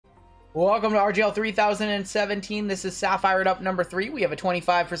Welcome to RGL 3017. This is Sapphired Up number 3. We have a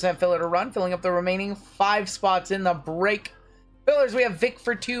 25% filler to run, filling up the remaining 5 spots in the break. Fillers, we have Vic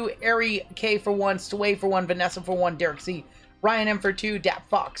for 2, Ari K for 1, Sway for 1, Vanessa for 1, Derek C, Ryan M for 2, Dap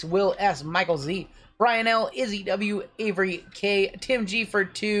Fox, Will S, Michael Z, Brian L, Izzy W, Avery K, Tim G for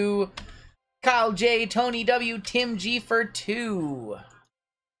 2, Kyle J, Tony W, Tim G for 2.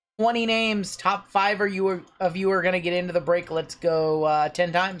 20 names. Top 5 of you are going to get into the break. Let's go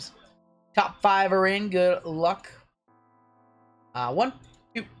 10 times. Top 5 are in. Good luck. 1,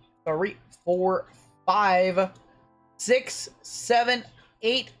 2, 3, 4, 5, 6, 7,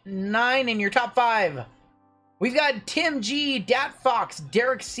 8, 9 in your top 5. We've got Tim G, Dat Fox,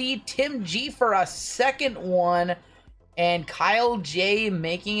 Derek C, Tim G for a second one, and Kyle J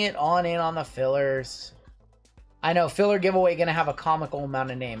making it on in on the fillers. I know, filler giveaway gonna have a comical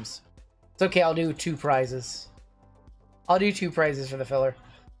amount of names. It's okay, I'll do 2 prizes. I'll do 2 prizes for the filler.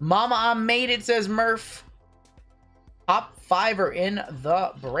 Mama, I made it, says Murph. Top 5 are in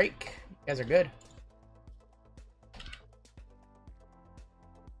the break. You guys are good.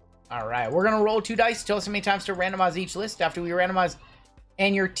 Alright, we're gonna roll 2 dice. Tell us how many times to randomize each list. After we randomize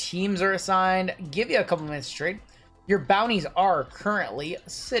and your teams are assigned, give you a couple minutes to trade. Your bounties are currently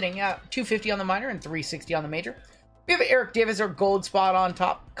sitting at 250 on the minor and 360 on the major. We have Eric Davis, our gold spot on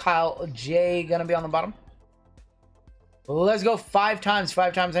top. Kyle J gonna be on the bottom. Let's go 5 times.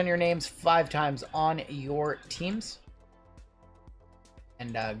 5 times on your names, 5 times on your teams.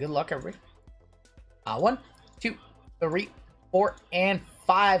 And good luck, everybody. 1, 2, 3, 4, and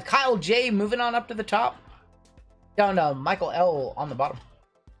 5. Kyle J moving on up to the top. Down to Michael L on the bottom.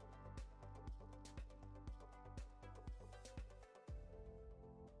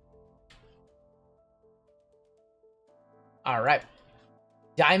 All right.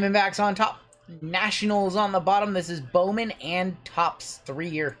 Diamondbacks on top. Nationals on the bottom. This is Bowman and Topps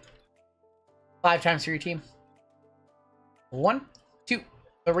 3-year. 5 times for your team. 1, 2,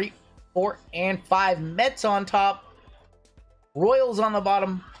 3, 4, and 5. Mets on top. Royals on the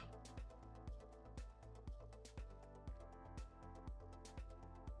bottom.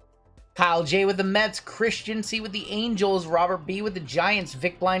 Kyle J with the Mets. Christian C with the Angels. Robert B with the Giants.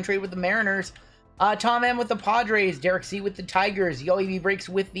 Vic Blind Trade with the Mariners. Tom M with the Padres, Derek C with the Tigers, Yoey V Breaks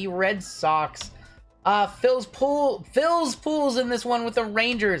with the Red Sox, Phil's Pools in this one with the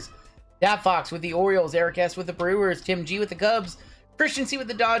Rangers, Dat Fox with the Orioles, Eric S with the Brewers, Tim G with the Cubs, Christian C with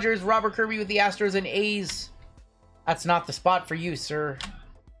the Dodgers, Robert Kirby with the Astros and A's. That's not the spot for you, sir.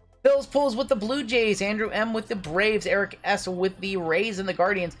 Phil's Pools with the Blue Jays, Andrew M with the Braves, Eric S with the Rays and the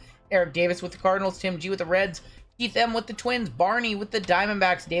Guardians, Eric Davis with the Cardinals, Tim G with the Reds, Keith M with the Twins, Barney with the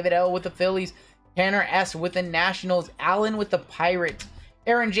Diamondbacks, David L with the Phillies, Tanner S with the Nationals, Allen with the Pirates,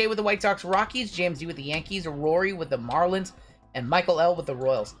 Aaron J with the White Sox, Rockies, James D with the Yankees, Rory with the Marlins, and Michael L with the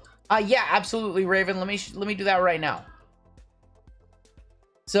Royals. Yeah, absolutely, Raven. Let me do that right now.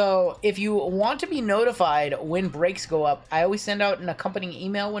 So, if you want to be notified when breaks go up, I always send out an accompanying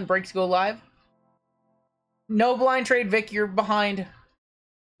email when breaks go live. No blind trade, Vic. You're behind.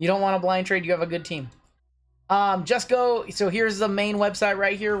 You don't want a blind trade. You have a good team. Just go. So here's the main website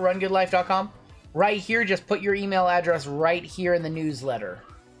right here, rungoodlife.com. Right here, just put your email address right here in the newsletter.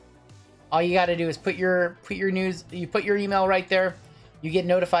 All you got to do is put your email right there. You get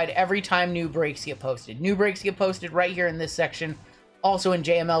notified every time new breaks get posted. New breaks get posted right here in this section. Also in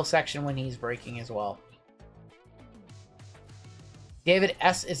JML section when he's breaking as well. David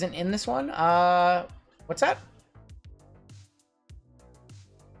S isn't in this one. What's that?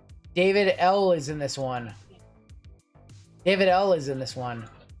 David L is in this one. David L is in this one.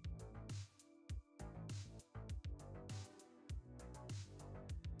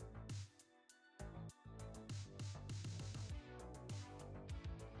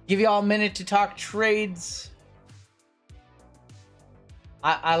 Give you all a minute to talk trades.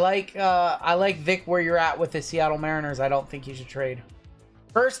 I like Vic where you're at with the Seattle Mariners. I don't think you should trade.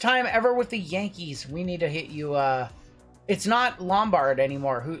 First time ever with the Yankees. We need to hit you. It's not Lombard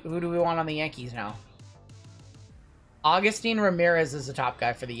anymore. Who do we want on the Yankees now? Augustine Ramirez is the top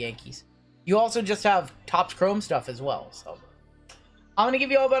guy for the Yankees. You also just have Topps Chrome stuff as well. So I'm gonna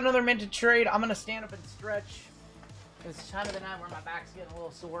give you all about another minute to trade. I'm gonna stand up and stretch. It's the time of the night where my back's getting a little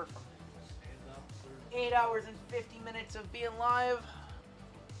sore from 8 hours and 50 minutes of being live.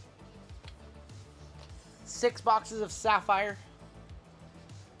 6 boxes of Sapphire.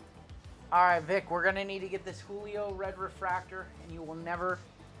 Alright, Vic, we're going to need to get this Julio red refractor, and you will never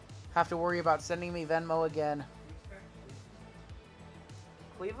have to worry about sending me Venmo again.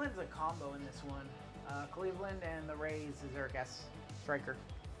 Cleveland's a combo in this one. Cleveland and the Rays is Eric S. Striker.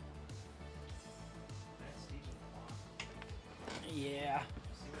 Yeah.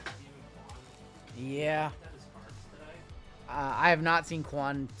 Yeah. I have not seen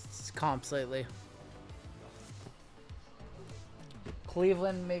Quan comps lately.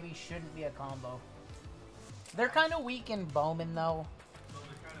 Cleveland maybe shouldn't be a combo. They're kind of weak in Bowman, though.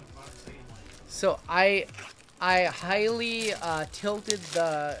 So I highly tilted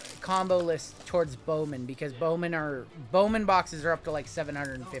the combo list towards Bowman because Bowman boxes are up to like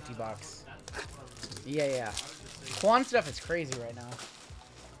 750 bucks. Yeah. Quan stuff is crazy right now.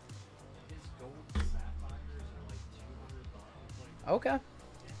 Okay.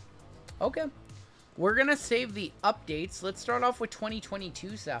 We're gonna save the updates. Let's start off with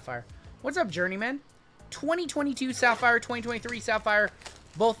 2022 Sapphire. What's up, Journeyman? 2022 Sapphire, 2023 Sapphire,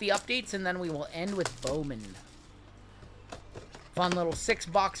 both the updates, and then we will end with Bowman. Fun little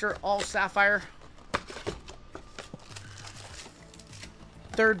 6-boxer, all Sapphire.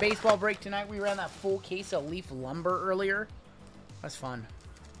 Third baseball break tonight. We ran that full case of Leaf Lumber earlier. That's fun.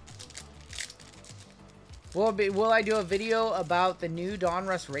 Will I do a video about the new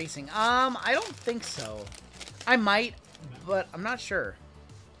Donruss Racing? I don't think so. I might, but I'm not sure.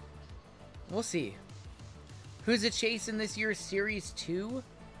 We'll see. Who's it chasing this year's Series 2?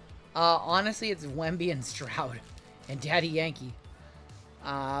 Honestly, it's Wemby and Stroud. And Daddy Yankee.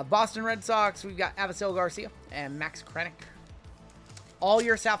 Boston Red Sox, we've got Avisail Garcia and Max Krennic. All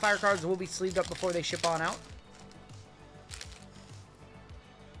your Sapphire cards will be sleeved up before they ship on out.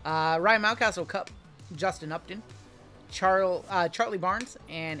 Ryan Mountcastle Cup, Justin Upton, Charlie Barnes,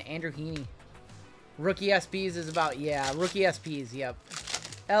 and Andrew Heaney. Rookie SPs is about, yeah, rookie SPs, yep.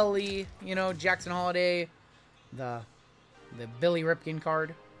 Ellie, you know, Jackson Holiday, the Billy Ripken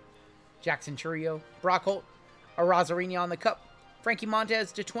card, Jackson Churio, Brock Holt, Arozarena on the cup, Frankie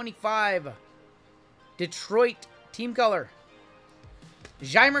Montez to 25, Detroit team color,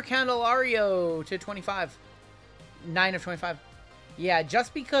 Jeimer Candelario to 25, 9 of 25. Yeah,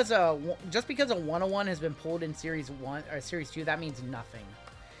 just because a 101 has been pulled in Series 1 or Series 2, that means nothing.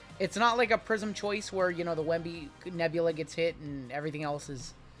 It's not like a Prism choice where, you know, the Wemby Nebula gets hit and everything else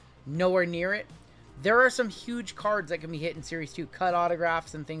is nowhere near it. There are some huge cards that can be hit in Series 2, cut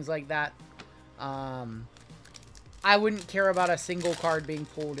autographs and things like that. I wouldn't care about a single card being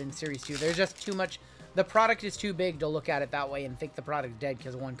pulled in Series 2. There's just too much. The product is too big to look at it that way and think the product's dead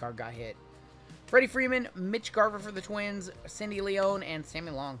because one card got hit. Freddie Freeman, Mitch Garver for the Twins, Cindy Leone, and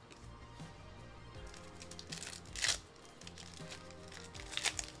Sammy Long.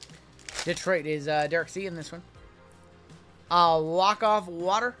 Detroit is Derek C in this one. Walk-off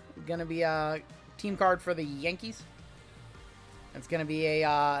Water, gonna be a team card for the Yankees. It's gonna be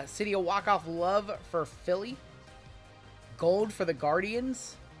a City of Walk-off Love for Philly. Gold for the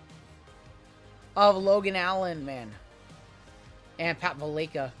Guardians. Of Logan Allen, man. And Pat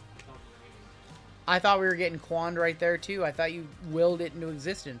Valleca. I thought we were getting Quand right there, too. I thought you willed it into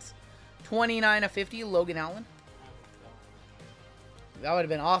existence. 29 of 50, Logan Allen. That would have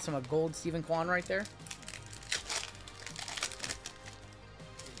been awesome. A gold Stephen Kwan right there.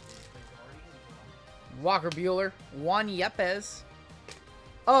 Walker Buehler. Juan Yepes.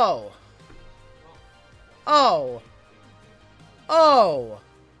 Oh. Oh. Oh.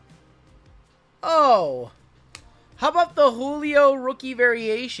 Oh. How about the Julio rookie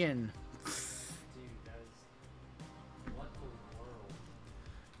variation?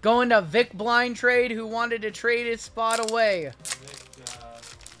 Going to Vic Blind Trade, who wanted to trade his spot away.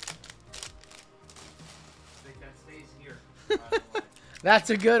 Vic, that stays here, by the way. That's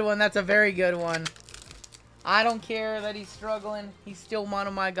a good one. That's a very good one. I don't care that he's struggling. He's still one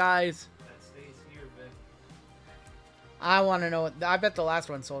of my guys. That stays here, Vic. I want to know. I bet the last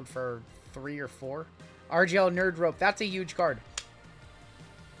one sold for 3 or 4. RGL Nerd Rope. That's a huge card.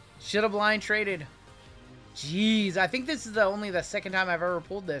 Should have blind traded. Jeez, I think this is only the second time I've ever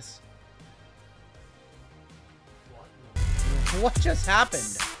pulled this. What just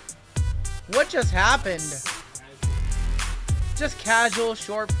happened? What just happened? Just casual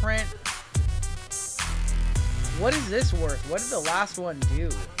short print. What is this worth? What did the last one do?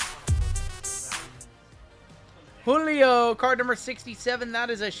 Julio, card number 67. That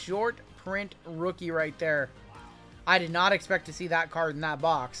is a short print rookie right there. I did not expect to see that card in that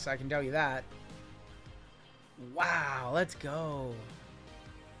box. I can tell you that. Wow, let's go.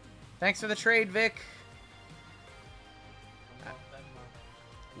 Thanks for the trade, Vic.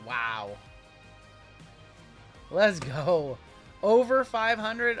 Wow. Let's go. Over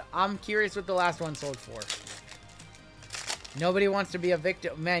 500. I'm curious what the last one sold for. Nobody wants to be a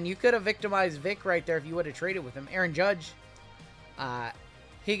victim. Man, you could have victimized Vic right there if you would have traded with him. Aaron Judge,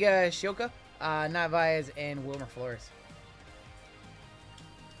 Higashioka, Narvaez, and Wilmer Flores.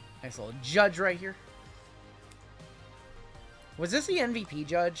 Nice little Judge right here. Was this the MVP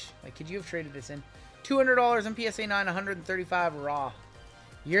judge? Like, could you have traded this in? $200 in PSA 9, 135 raw.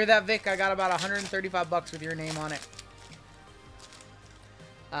 You're that, Vic. I got about 135 bucks with your name on it.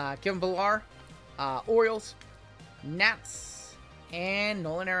 Kevin Pillar, Orioles, Nats, and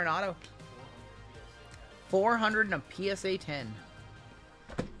Nolan Arenado. 400 in a PSA 10.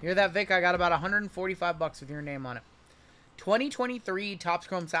 Hear that, Vic? I got about 145 bucks with your name on it. 2023 Topps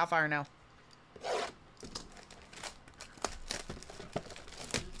Chrome Sapphire now.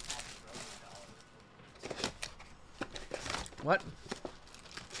 What?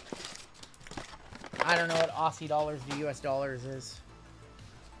 I don't know what Aussie dollars to US dollars is.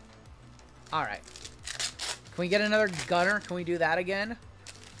 Alright. Can we get another gunner? Can we do that again?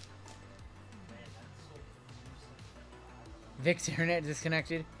 Vic's internet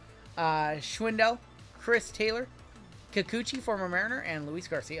disconnected. Schwindel, Chris Taylor, Kikuchi, former Mariner, and Luis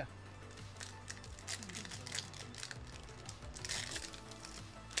Garcia.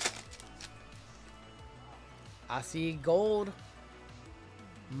 Aussie Gold,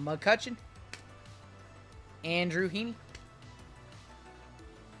 McCutcheon, Andrew Heaney,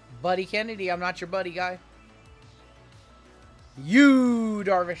 Buddy Kennedy. I'm not your buddy guy. You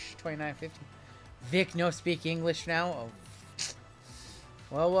Darvish, 29.50. Vic, no speak English now. Oh.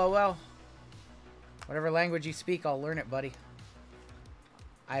 Well, well, well. Whatever language you speak, I'll learn it, buddy.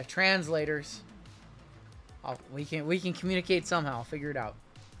 I have translators. We can communicate somehow. I'll figure it out.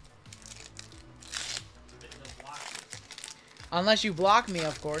 Unless you block me,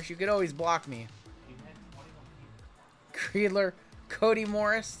 of course. You could always block me. Creedler, Cody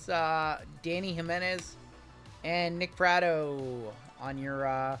Morris, Danny Jimenez, and Nick Prado on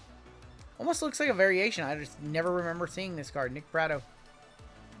your... almost looks like a variation. I just never remember seeing this card. Nick Prado.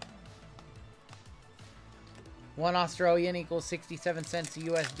 1 Australian equals 67 cents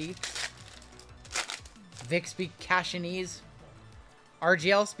USD. Vic speak Cashinese.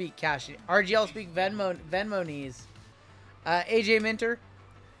 RGL speak RGL speak Venmonese. AJ Minter.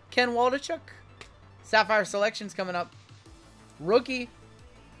 Ken Waldachuk. Sapphire Selections coming up. Rookie.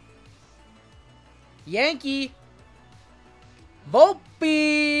 Yankee.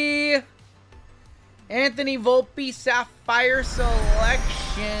 Volpe. Anthony Volpe Sapphire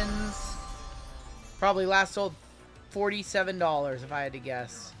Selections. Probably last sold $47 if I had to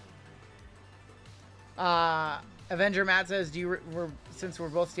guess. Avenger Matt says, since we're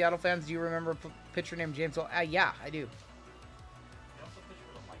both Seattle fans, do you remember a pitcher named James Volpe? Yeah, I do.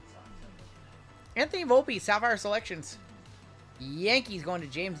 Anthony Volpe, Sapphire Selections. Yankees going to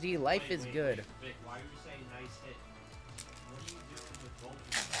James D. Life is good. Vic, why are you saying nice hit? What are you doing with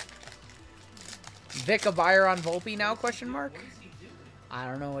Volpe? Vic, a buyer on Volpe now, question mark? What is he doing? I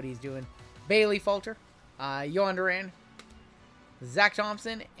don't know what he's doing. Bailey Falter, Yohan Duran, Zach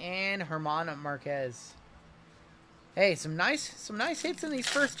Thompson, and Herman Marquez. Hey, some nice hits in these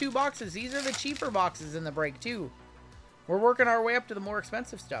first two boxes. These are the cheaper boxes in the break, too. We're working our way up to the more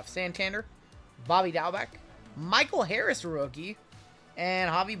expensive stuff. Santander, Bobby Dalbec, Michael Harris rookie,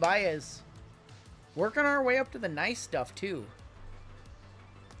 and Javi Baez. Working our way up to the nice stuff, too.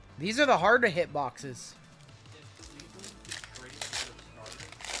 These are the hard-to-hit boxes.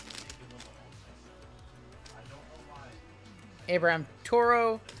 Abraham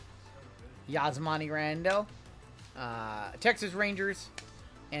Toro, Yasmani Grandal, Texas Rangers,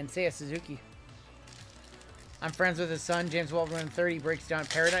 and Seiya Suzuki. I'm friends with his son, James Waldman 30, breaks down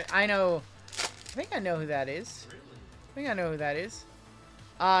Paradise. I think I know who that is. I think I know who that is.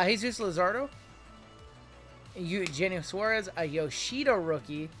 Jesus Luzardo, Eugenio Suarez, a Yoshida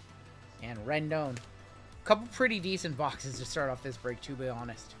rookie, and Rendon. A couple pretty decent boxes to start off this break, to be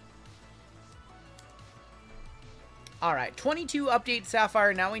honest. Alright, 22 update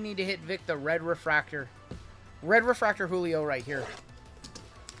Sapphire. Now we need to hit Vic the Red Refractor. Red Refractor Julio right here.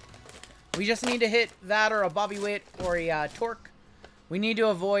 We just need to hit that or a Bobby Witt or a Torque. We need to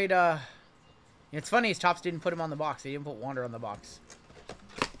avoid... It's funny, his Topps didn't put him on the box. They didn't put Wander on the box.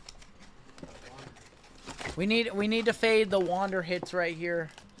 We need to fade the Wander hits right here.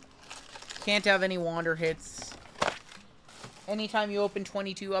 Can't have any Wander hits. Anytime you open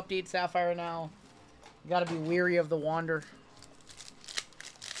 22 update Sapphire now, you gotta be weary of the Wander.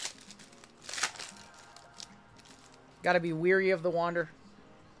 Gotta be weary of the Wander.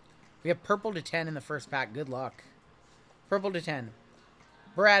 We have purple to 10 in the first pack. Good luck. Purple to 10.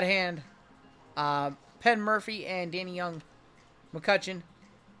 Brad Hand. Penn Murphy and Danny Young. McCutcheon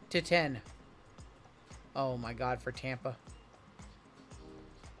to 10. Oh my God, for Tampa.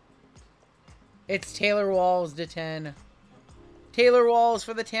 It's Taylor Walls to 10. Taylor Walls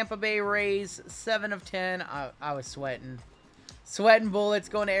for the Tampa Bay Rays, 7 of 10. I was sweating. Sweating bullets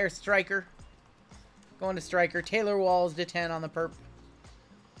going to Air Striker. Going to striker. Taylor Walls to 10 on the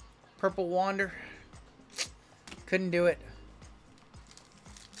purple Wander. Couldn't do it.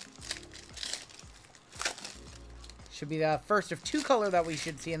 Should be the first of 2 color that we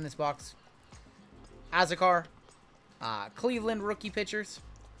should see in this box. Azakar. Cleveland rookie pitchers.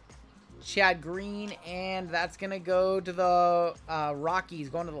 Chad Green. And that's going to go to the Rockies.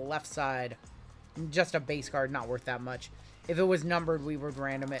 Going to the left side. Just a base card. Not worth that much. If it was numbered, we would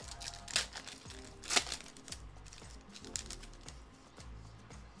random it.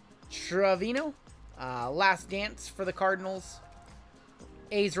 Trevino. Last Dance for the Cardinals.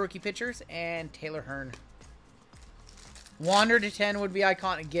 A's rookie pitchers. And Taylor Hearn. Wander to 10 would be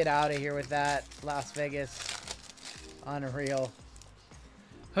iconic. Get out of here with that. Las Vegas. Unreal.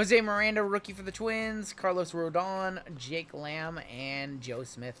 Jose Miranda, rookie for the Twins. Carlos Rodon, Jake Lamb, and Joe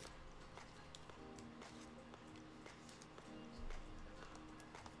Smith.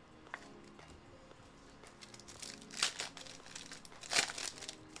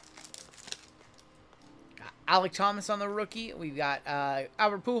 Alec Thomas on the rookie. We've got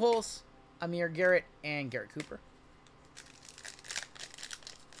Albert Pujols, Amir Garrett, and Garrett Cooper.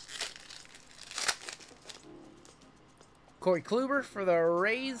 Corey Kluber for the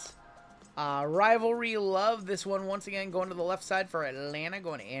Rays. Rivalry love. This one once again going to the left side for Atlanta.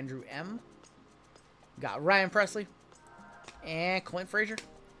 Going to Andrew M. Got Ryan Presley. And Clint Frazier.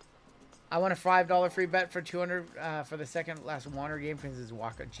 I want a $5 free bet for 200 for the second last Wander game because it's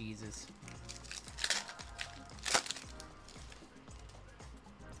Waka. Jesus.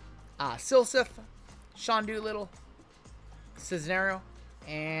 Silseth. Sean Doolittle. Cisnero.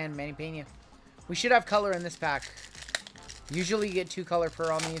 And Manny Pena. We should have color in this pack. Usually you get 2 color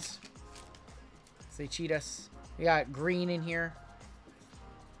per on these. So they cheat us. We got Green in here.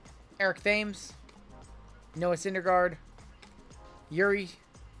 Eric Thames. Noah Syndergaard. Yuri.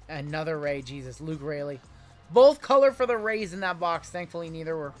 Another Ray. Jesus. Luke Raley. Both color for the Rays in that box. Thankfully,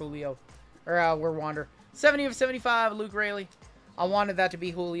 neither were Julio. Or were Wander. 70 of 75. Luke Raley. I wanted that to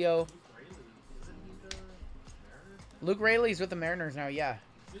be Julio. Luke Raley's with the Mariners now. Yeah.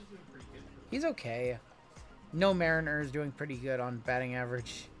 He's okay. No Mariners doing pretty good on batting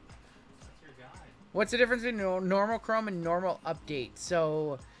average. What's the difference between normal Chrome and normal update?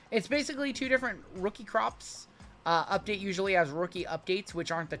 So it's basically 2 different rookie crops. Update usually has rookie updates,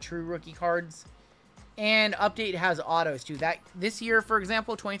 which aren't the true rookie cards. And update has autos too. That this year, for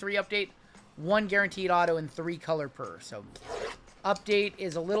example, 23 update, 1 guaranteed auto and 3 color per. So update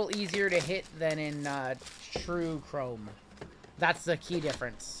is a little easier to hit than in true Chrome. That's the key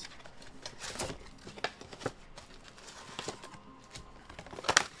difference.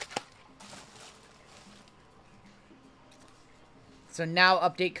 So now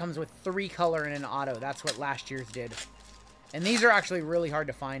update comes with 3 color and an auto. That's what last year's did. And these are actually really hard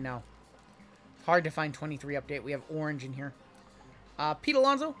to find now. Hard to find 23 update. We have orange in here. Pete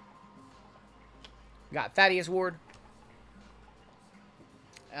Alonso. Got Thaddeus Ward.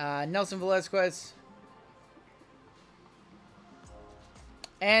 Nelson Velazquez.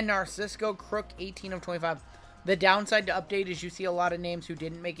 And Narcisco Crook, 18 of 25. The downside to update is you see a lot of names who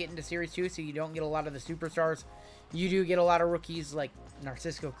didn't make it into Series 2, so you don't get a lot of the superstars. You do get a lot of rookies like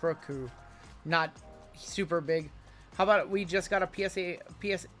Narcisco Crook, who not super big. How about we just got a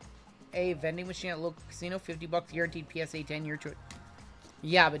PSA vending machine at local casino, $50 guaranteed PSA 10 year to it.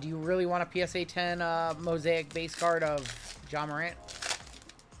 Yeah, but do you really want a PSA 10 mosaic base card of John Morant?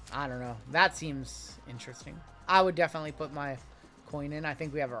 I don't know. That seems interesting. I would definitely put my coin in. I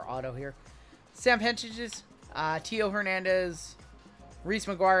think we have our auto here. Sam Hentges, Tio Hernandez, Reese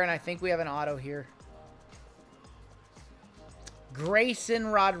McGuire, and I think we have an auto here. Grayson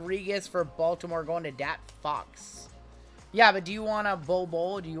Rodriguez for Baltimore going to Dat Fox. Yeah, but do you want a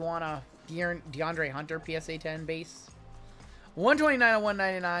Bowl? Do you want a DeAndre Hunter PSA 10 base? 129 and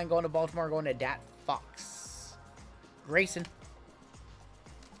 199 going to Baltimore, going to Dat Fox. Grayson.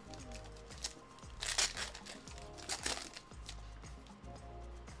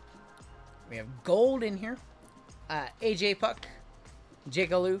 We have gold in here. AJ Puck.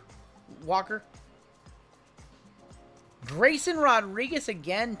 Jake Alou. Walker. Grayson Rodriguez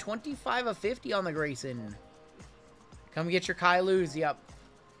again. 25 of 50 on the Grayson. Come get your Kai Luz. Yep.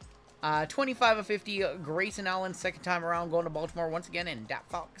 25 of 50. Grayson Allen, second time around, going to Baltimore once again. And Dat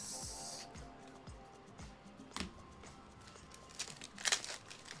Fox.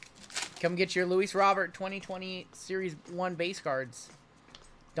 Come get your Luis Robert 2020 Series 1 base cards.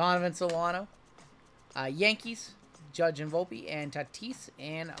 Donovan Solano. Yankees. Judge and Volpe. And Tatis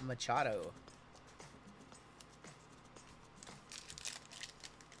and Machado.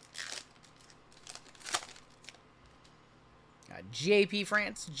 JP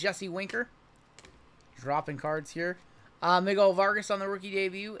France, Jesse Winker, Dropping cards here. Miguel Vargas on the rookie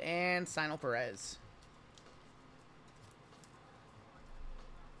debut, and Sinal Perez.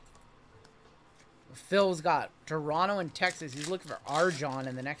 Phil's got Toronto and Texas. He's looking for Arjon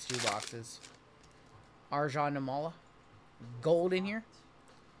in the next two boxes. Arjon Namala. Gold in here.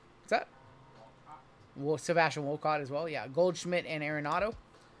 What's that? Well, Sebastian Wolcott as well. Yeah, Goldschmidt and Arenado.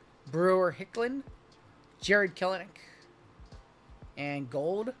 Brewer Hicklin. Jared Kelenic. And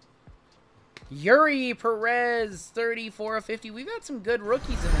gold. Yuri Perez, 34 of 50. We've got some good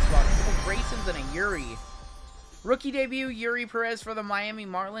rookies in this box. A couple Graysons and a Yuri. Rookie debut, Yuri Perez for the Miami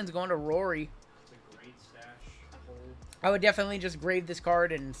Marlins going to Rory. It's a great stash. I would definitely just grave this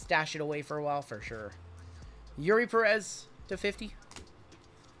card and stash it away for a while for sure. Yuri Perez to 50.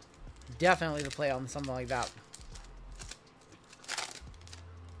 Definitely the play on something like that.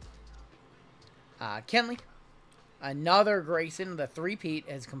 Kenley. Another Grayson. The three-peat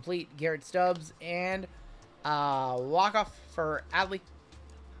is complete. Garrett Stubbs and walk-off for Adley.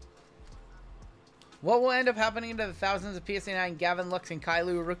 What will end up happening to the thousands of PSA 9 Gavin Lux and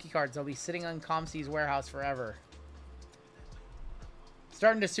Kailu rookie cards? They'll be sitting on Comc's warehouse forever.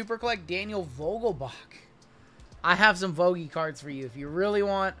 Starting to super collect Daniel Vogelbach. I have some Vogie cards for you. If you really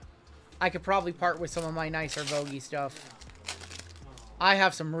want, I could probably part with some of my nicer Vogie stuff. I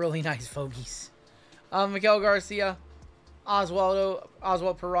have some really nice Vogies. Miguel Garcia, Oswald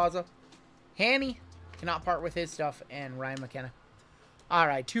Peraza, Hanny, cannot part with his stuff, and Ryan McKenna. All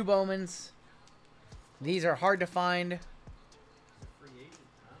right, two Bowmans. These are hard to find.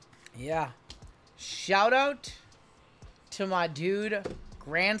 Yeah. Shout out to my dude,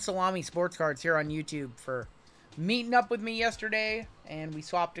 Grand Salami Sports Cards here on YouTube for meeting up with me yesterday, and we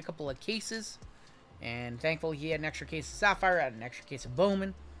swapped a couple of cases, and thankfully he had an extra case of Sapphire, I had an extra case of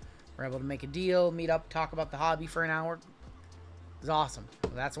Bowman. We're able to make a deal, meet up, talk about the hobby for an hour. It was awesome.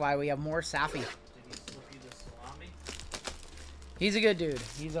 That's why we have more Sappy. Did he slip you the salami? He's a good dude.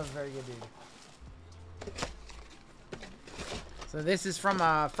 He's a very good dude. So this is from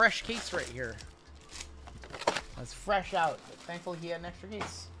a fresh case right here. That's fresh out. But thankfully he had an extra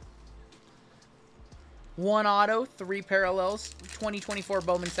case. One auto, three parallels, 2024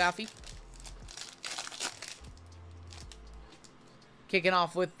 Bowman Sappy. Kicking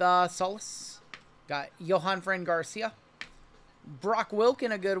off with Solis. Got Johan Fran Garcia. Brock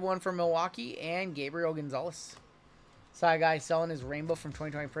Wilken, a good one for Milwaukee. And Gabriel Gonzalez. Saw a guy selling his rainbow from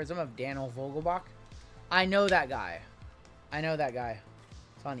 2020 Prism of Daniel Vogelbach. I know that guy. I know that guy.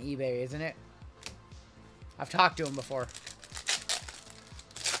 It's on eBay, isn't it? I've talked to him before.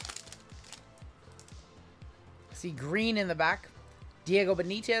 See green in the back. Diego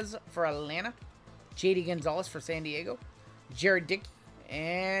Benitez for Atlanta. JD Gonzalez for San Diego. Jared Dickey.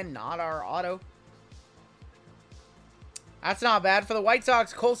 And not our auto. That's not bad for the White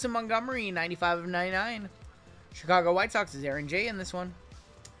Sox. Colson Montgomery, 95 of 99. Chicago White Sox is Aaron J in this one.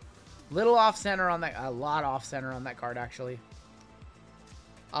 Little off-center on that. A lot off-center on that card, actually.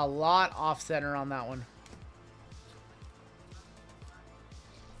 A lot off-center on that one.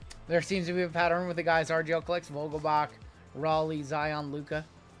 There seems to be a pattern with the guys RGL collects. Vogelbach, Raleigh, Zion, Luca,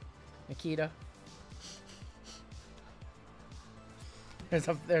 Nikita.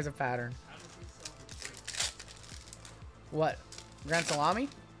 There's a pattern. What? Grand Salami?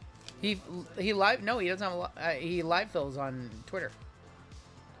 He live? No, he doesn't have a he live fills on Twitter.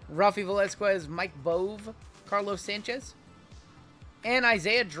 Rafi Velazquez, Mike Bove, Carlos Sanchez, and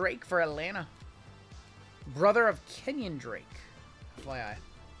Isaiah Drake for Atlanta. Brother of Kenyon Drake. FYI.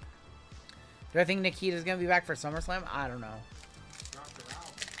 Do I think Nikita's gonna be back for SummerSlam? I don't know.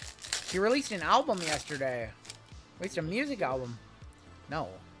 He released an album yesterday. Released a music album. No.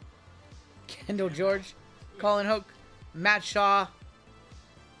 Kendall George, Colin Hook, Matt Shaw,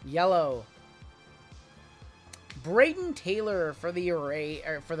 yellow. Braden Taylor for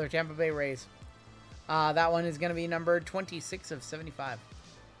the Tampa Bay Rays. That one is going to be numbered 26 of 75.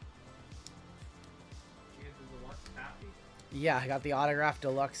 You get the deluxe copy? Yeah, I got the autographed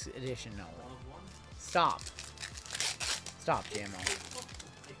deluxe edition. No. Stop. Stop, JMO. Oh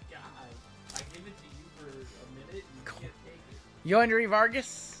my god. I give it to you for a minute and you can't take it. Yoandry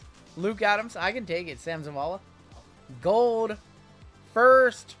Vargas, Luke Adams. I can take it. Sam Zavala. Gold.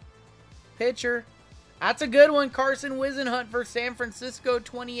 First. Pitcher. That's a good one. Carson Wisenhunt for San Francisco.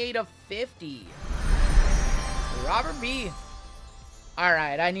 28 of 50. Robert B.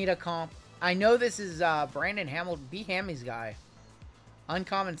 Alright, I need a comp. I know this is Brandon Hamilton. B. Hammy's guy.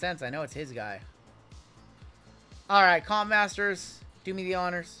 Uncommon Sense. I know it's his guy. Alright, Comp Masters. Do me the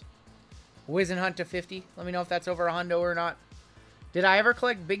honors. Wisenhunt to 50. Let me know if that's over a hundo or not. Did I ever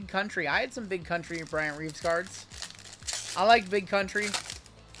collect Big Country? I had some Big Country Bryant Reeves cards. I like Big Country. I think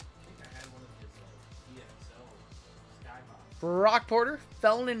I had one of his Brock Porter,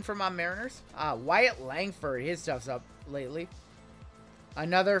 Felon for my Mariners. Wyatt Langford, his stuff's up lately.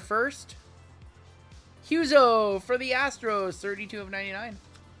 Another first. Huzo for the Astros, 32 of 99.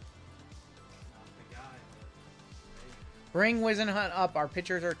 Bring Wizenhunt up. Our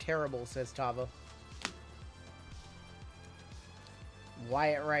pitchers are terrible, says Tavo.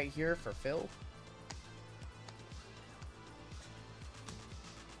 Wyatt right here for Phil.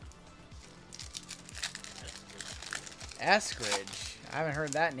 Eskridge. I haven't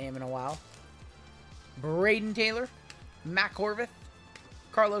heard that name in a while. Braden Taylor. Matt Corvith.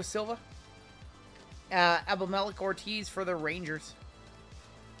 Carlos Silva. Abimelec Ortiz for the Rangers.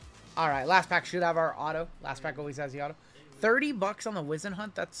 Alright, last pack should have our auto. Last pack always has the auto. $30 on the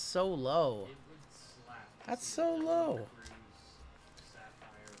Wizenhunt? That's so low. That's so low.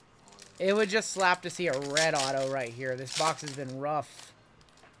 It would just slap to see a red auto right here. This box has been rough.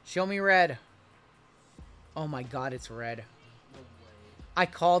 Show me red. Oh my god, it's red. I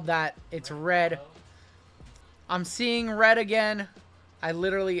called that. It's red. I'm seeing red again. I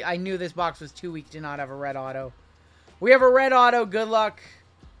knew this box was too weak to not have a red auto. We have a red auto. Good luck.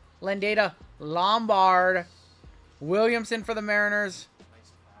 Lendata, Lombard, Williamson for the Mariners.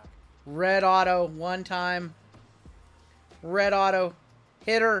 Red auto, one time. Red auto.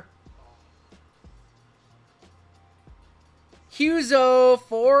 Hitter. Huzo,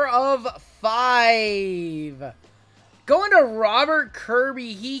 4 of 5. Going to Robert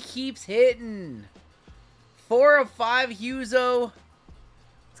Kirby. He keeps hitting. 4 of 5, Huzo.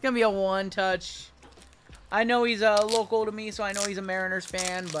 It's going to be a one-touch. I know he's local to me, so I know he's a Mariners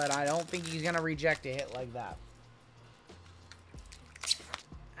fan, but I don't think he's going to reject a hit like that.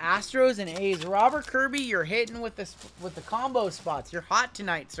 Astros and A's. Robert Kirby, you're hitting with the combo spots. You're hot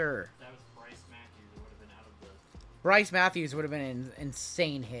tonight, sir. That was Bryce Matthews. It would have been out of the... Bryce Matthews would have been an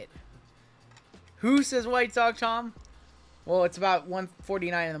insane hit. Who says White Sox, Tom? Well, it's about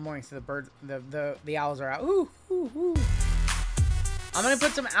 1:49 in the morning, so the owls are out. Ooh, ooh, ooh. I'm gonna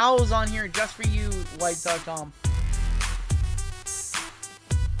put some owls on here just for you, White Sox, Tom.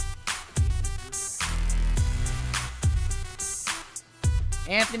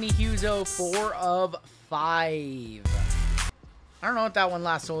 Anthony Huzo, 4 of 5. I don't know what that one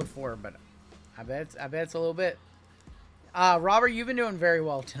last sold for, but I bet it's a little bit. Robert, you've been doing very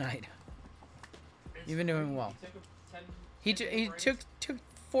well tonight. You've been doing well. He took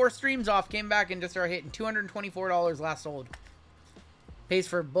 4 streams off, came back, and just started hitting. $224 last sold. Pays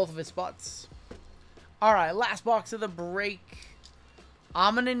for both of his spots. All right, last box of the break.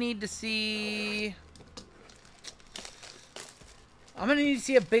 I'm gonna need to see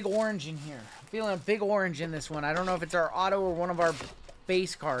a big orange in here. I'm feeling a big orange in this one. I don't know if it's our auto or one of our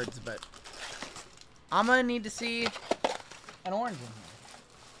base cards, but I'm gonna need to see an orange in here.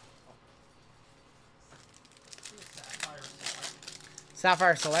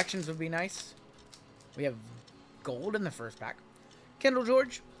 Sapphire selections would be nice. We have gold in the first pack. Kendall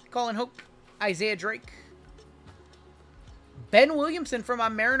George, Colin Hope, Isaiah Drake. Ben Williamson from my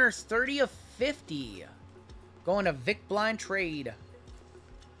Mariners, 30 of 50. Going to Vic Blind trade.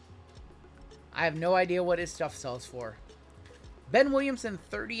 I have no idea what his stuff sells for. Ben Williamson,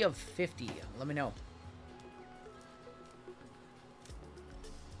 30 of 50. Let me know.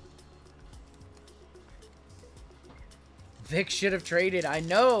 Vic should have traded. I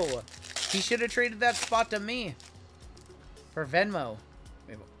know. He should have traded that spot to me. For Venmo.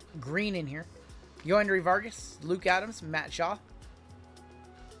 We have green in here. Yoandry Vargas, Luke Adams, Matt Shaw.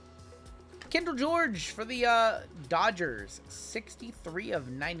 Kendall George for the Dodgers. 63 of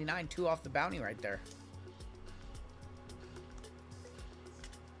 99. 2 off the bounty right there.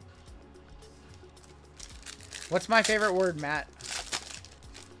 What's my favorite word, Matt?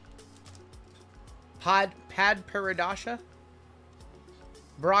 Pad Paradasha.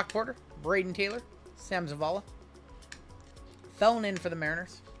 Brock Porter. Braden Taylor. Sam Zavala. Felon in for the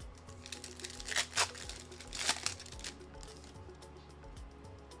Mariners.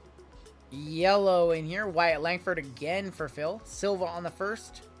 Yellow in here. Wyatt Langford again for Phil. Silva on the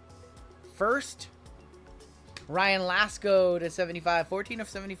first. Ryan Lasco to 75. 14 of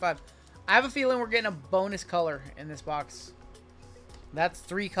 75. I have a feeling we're getting a bonus color in this box. That's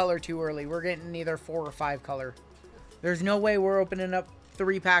 3 color too early. We're getting either 4 or 5 color. There's no way we're opening up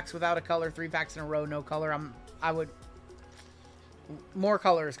 3 packs without a color. 3 packs in a row, no color. More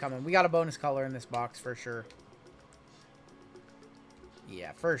color is coming. We got a bonus color in this box for sure.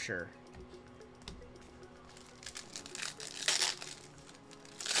 Yeah, for sure.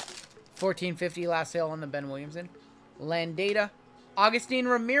 $14.50 last sale on the Ben Williamson. Landata. Augustine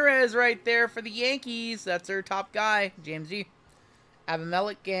Ramirez right there for the Yankees. That's their top guy, James G.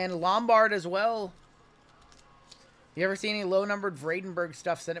 Abimelec and Lombard as well. You ever see any low-numbered Vradenberg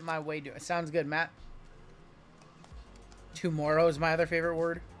stuff, send it my way. Sounds good, Matt. Tomorrow is my other favorite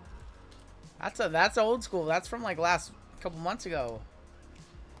word. That's old school. That's from like last couple months ago.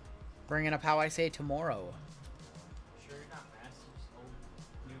 Bringing up how I say tomorrow. Sure you're not Master's old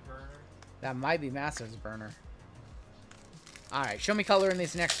new burner? That might be Master's burner. Alright, show me color in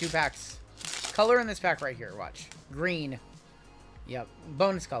these next 2 packs. Color in this pack right here, watch. Green. Yep,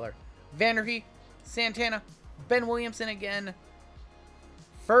 bonus color. Vanderhee, Santana, Ben Williamson again.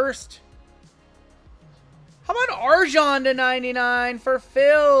 First. How about Arjan to 99 for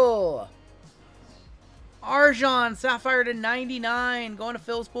Phil? Arjan, Sapphire to 99, going to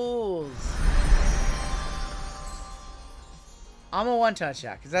Phil's pools. I'm a one-touch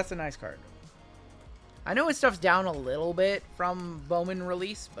that, because that's a nice card. I know his stuff's down a little bit from Bowman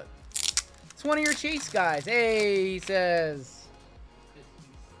release, but it's one of your chase guys. Hey, he says.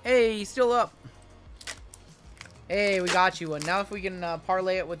 Hey, he's still up. Hey, we got you one. Now if we can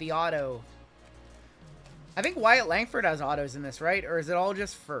parlay it with the auto. I think Wyatt Langford has autos in this, right? Or is it all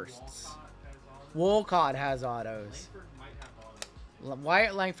just firsts? Wolcott has autos.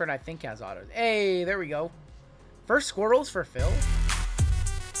 Wyatt Langford, I think, has autos. Hey, there we go. First squirrels for Phil.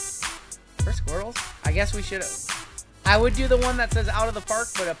 First squirrels? I guess we should. I would do the one that says out of the park,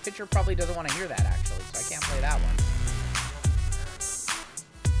 but a pitcher probably doesn't want to hear that, actually, so I can't play that one.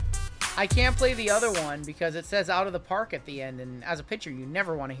 I can't play the other one because it says out of the park at the end, and as a pitcher, you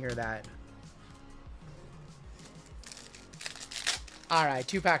never want to hear that. All right,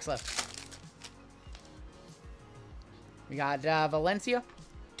 2 packs left. We got Valencia,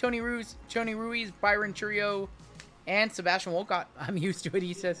 Tony Ruiz, Byron Churio, and Sebastian Wolcott. I'm used to it,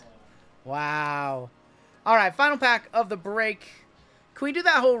 he says. Wow. All right, final pack of the break. Can we do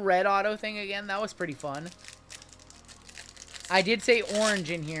that whole red auto thing again? That was pretty fun. I did say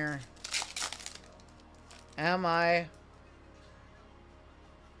orange in here. Am I?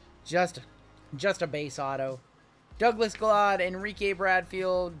 Just a base auto. Douglas Glad, Enrique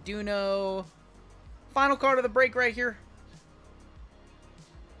Bradfield, Duno. Final card of the break right here.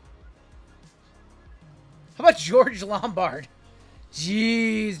 How about George Lombard?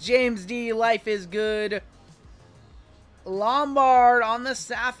 Jeez, James D, life is good. Lombard on the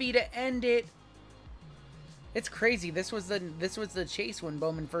Sapphy to end it. It's crazy. This was the chase when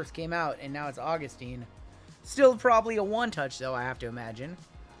Bowman first came out, and now it's Augustine. Still probably a one-touch, though, I have to imagine.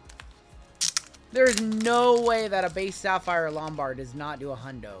 There's no way that a base Sapphire Lombard does not do a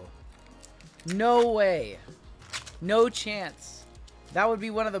hundo. No way. No chance. That would be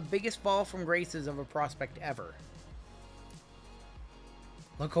one of the biggest fall from graces of a prospect ever.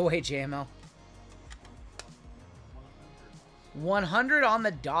 Look away, JML. 100 on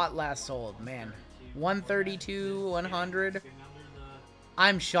the dot last sold, man. 132, 100.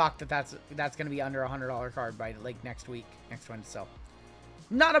 I'm shocked that that's going to be under a $100 card by like next week, next one to sell.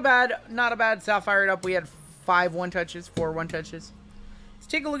 Not a bad Sapphired Up. We had 5 one-touches, 4 one-touches. Let's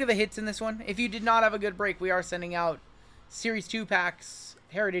take a look at the hits in this one. If you did not have a good break, we are sending out Series 2 packs,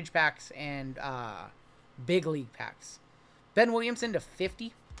 Heritage packs, and Big League packs. Ben Williamson to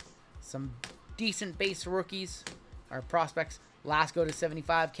 50. Some decent base rookies, or prospects. Lasco to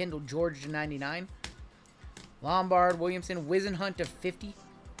 75. Kendall George to 99. Lombard, Williamson, Wisenhunt to 50.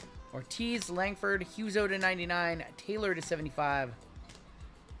 Ortiz, Langford, Huzo to 99. Taylor to 75.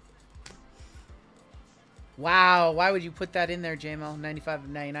 Wow, why would you put that in there, JML? 95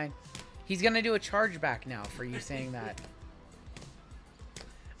 to 99. He's going to do a chargeback now for you saying that.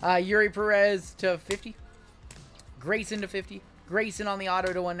 Yuri Perez to 50. Grayson to 50. Grayson on the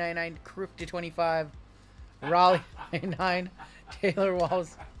auto to 199. Crook to 25. Raleigh 99. Taylor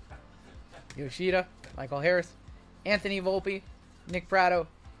Walls. Yoshida. Michael Harris. Anthony Volpe. Nick Prado.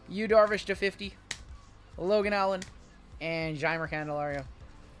 Yu Darvish to 50. Logan Allen. And Jaimer Candelario.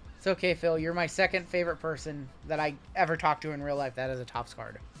 It's okay, Phil. You're my second favorite person that I ever talked to in real life that is a Topps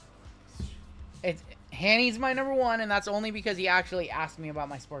card. Hanny's my number 1, and that's only because he actually asked me about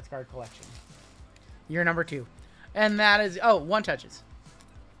my sports card collection. You're number 2. And that is... Oh, one touches.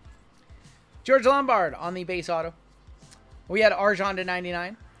 George Lombard on the base auto. We had Arjan to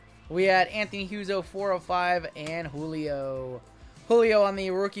 99. We had Anthony Huzo 405 and Julio. Julio on the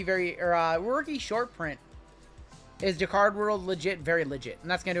rookie rookie short print. Is Descard World legit? Very legit.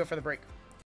 And that's going to do it for the break.